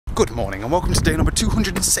Good morning and welcome to day number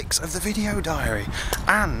 206 of the video diary.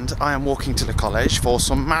 And I am walking to the college for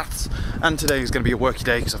some maths, and today is going to be a worky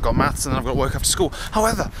day because I've got maths and then I've got work after school.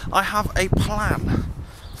 However, I have a plan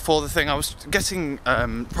for the thing. I was getting,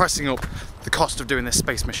 pricing up the cost of doing this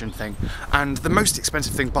space mission thing, and the most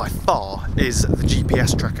expensive thing by far is the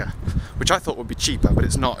GPS tracker, which I thought would be cheaper, but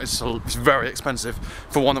it's not. It's very expensive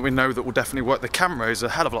for one that we know that will definitely work. The camera is a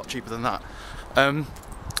hell of a lot cheaper than that.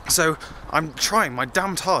 So I'm trying my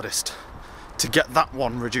damned hardest to get that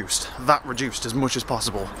one reduced, as much as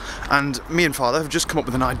possible. And me and Father have just come up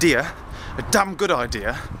with an idea, a damn good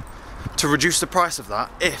idea, to reduce the price of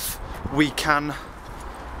that if we can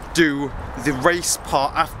do the race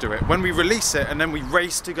part after it. When we release it and then we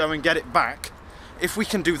race to go and get it back, if we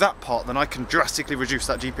can do that part, then I can drastically reduce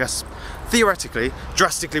that GPS, theoretically,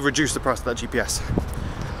 drastically reduce the price of that GPS.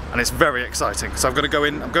 And it's very exciting. So I'm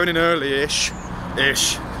going in early-ish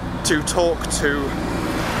to talk to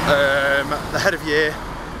the head of year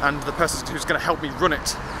and the person who's going to help me run it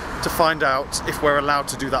to find out if we're allowed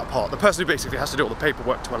to do that part. The person who basically has to do all the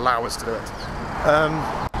paperwork to allow us to do it.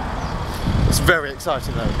 It's very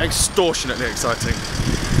exciting though, extortionately exciting.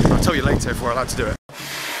 I'll tell you later if we're allowed to do it.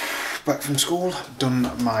 Back from school,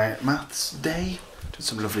 done my maths day. Did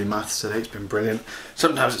some lovely maths today, it's been brilliant.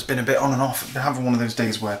 Sometimes it's been a bit on and off. I've been having one of those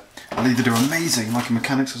days where I'll either do amazing, like in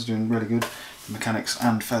mechanics I was doing really good, mechanics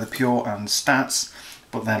and further pure and stats,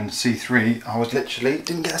 but then C3 I was literally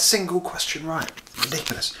didn't get a single question right.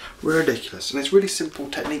 Ridiculous, ridiculous. And it's really simple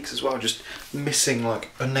techniques as well, just missing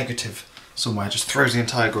like a negative somewhere just throws the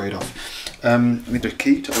entire grade off. I need a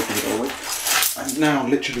key to open it all the way. I'm now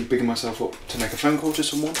literally bigging myself up to make a phone call to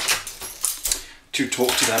someone to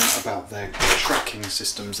talk to them about their tracking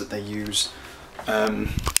systems that they use.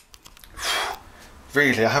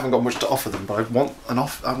 Really, I haven't got much to offer them, but I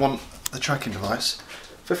want the tracking device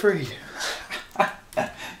for free.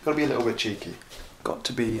 Gotta be a little bit cheeky. Got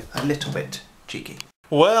to be a little bit cheeky.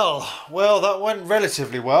 Well, that went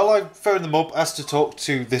relatively well. I phoned them up, asked to talk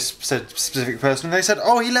to this specific person, and they said,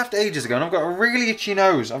 oh, he left ages ago, and I've got a really itchy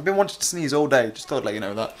nose. I've been wanting to sneeze all day, just thought I'd let you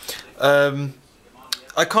know that.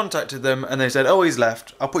 I contacted them, and they said, oh, he's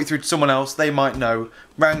left. I'll put you through to someone else, they might know.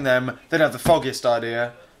 Rang them, they didn't have the foggiest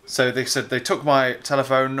idea. So they said they took my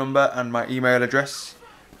telephone number and my email address.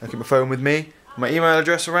 I keep my phone with me, my email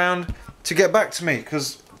address around, to get back to me,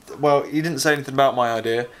 because, well, he didn't say anything about my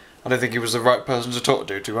idea. I don't think he was the right person to talk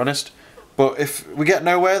to be honest. But if we get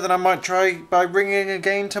nowhere, then I might try by ringing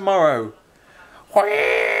again tomorrow.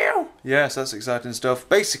 Yes, that's exciting stuff.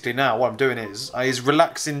 Basically now what I'm doing is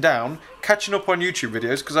relaxing down, catching up on YouTube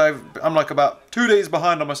videos, because I'm like about 2 days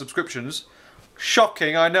behind on my subscriptions.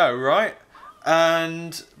 Shocking, I know, right?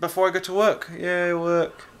 And before I go to work, yeah,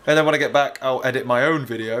 work. And then when I get back, I'll edit my own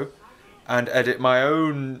video and edit my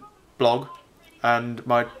own blog and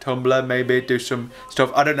my Tumblr, maybe do some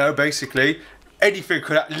stuff. I don't know, basically anything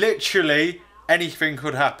could literally anything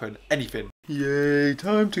could happen. Anything. Yay,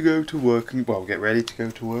 time to go to work. Well, get ready to go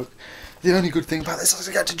to work. The only good thing about this is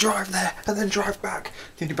I get to drive there and then drive back.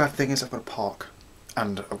 The only bad thing is I've got to park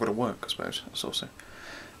and I've got to work, I suppose. That's also.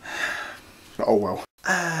 Oh well.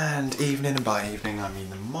 And evening, and by evening I mean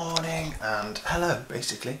the morning, and hello,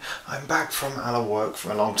 basically. I'm back from our work from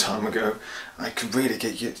a long time ago. I could really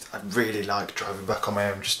get used, I really like driving back on my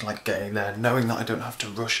own, just like getting there, knowing that I don't have to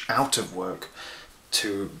rush out of work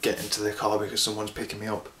to get into the car because someone's picking me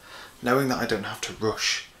up. Knowing that I don't have to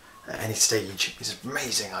rush at any stage is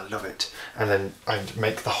amazing, I love it. And then I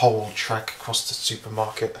make the whole trek across the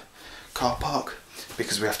supermarket car park,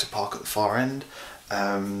 because we have to park at the far end.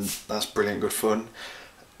 That's brilliant, good fun.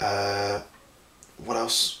 What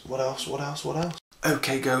else?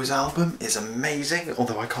 OK Go's album is amazing,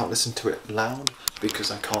 although I can't listen to it loud because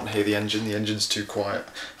I can't hear the engine. The engine's too quiet.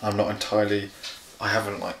 I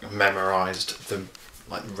haven't like memorised the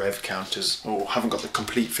rev counters, or haven't got the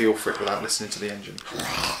complete feel for it without listening to the engine.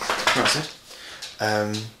 That's it.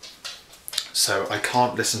 So I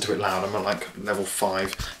can't listen to it loud. I'm at like level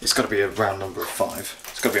 5. It's got to be a round number of 5.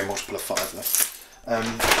 It's got to be a multiple of 5 though.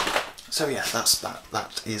 So yeah, that's that.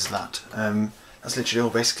 That's literally all.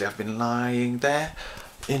 Basically, I've been lying there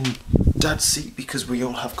in Dad's seat because we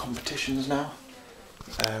all have competitions now.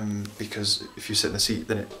 Because if you sit in the seat,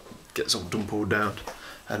 then it gets all dumpled down,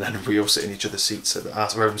 and then we all sit in each other's seats so that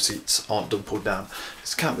our own seats aren't dumpled down.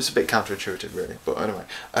 It's a bit counterintuitive, really. But anyway,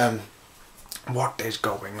 what is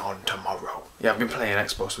going on tomorrow? Yeah, I've been playing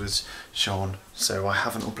Xbox with Sean, so I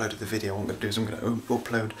haven't uploaded the video. What I'm going to do is I'm going to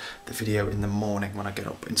upload the video in the morning when I get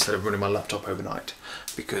up, instead of running my laptop overnight,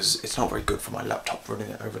 because it's not very good for my laptop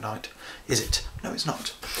running it overnight, is it? No, it's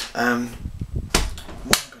not. What I'm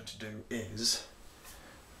going to do is...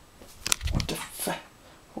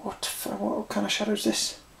 What kind of shadow is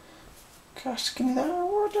this? Gosh, give me that.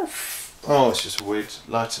 What the oh, it's just weird.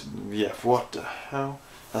 Light. Yeah, what the hell?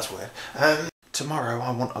 That's weird. Tomorrow,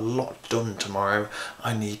 I want a lot done tomorrow.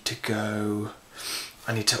 I need to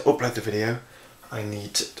upload the video.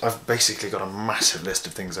 I've basically got a massive list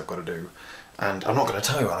of things I've got to do. And I'm not going to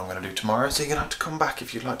tell you what I'm going to do tomorrow, so you're going to have to come back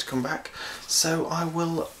if you'd like to come back. So I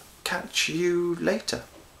will catch you later.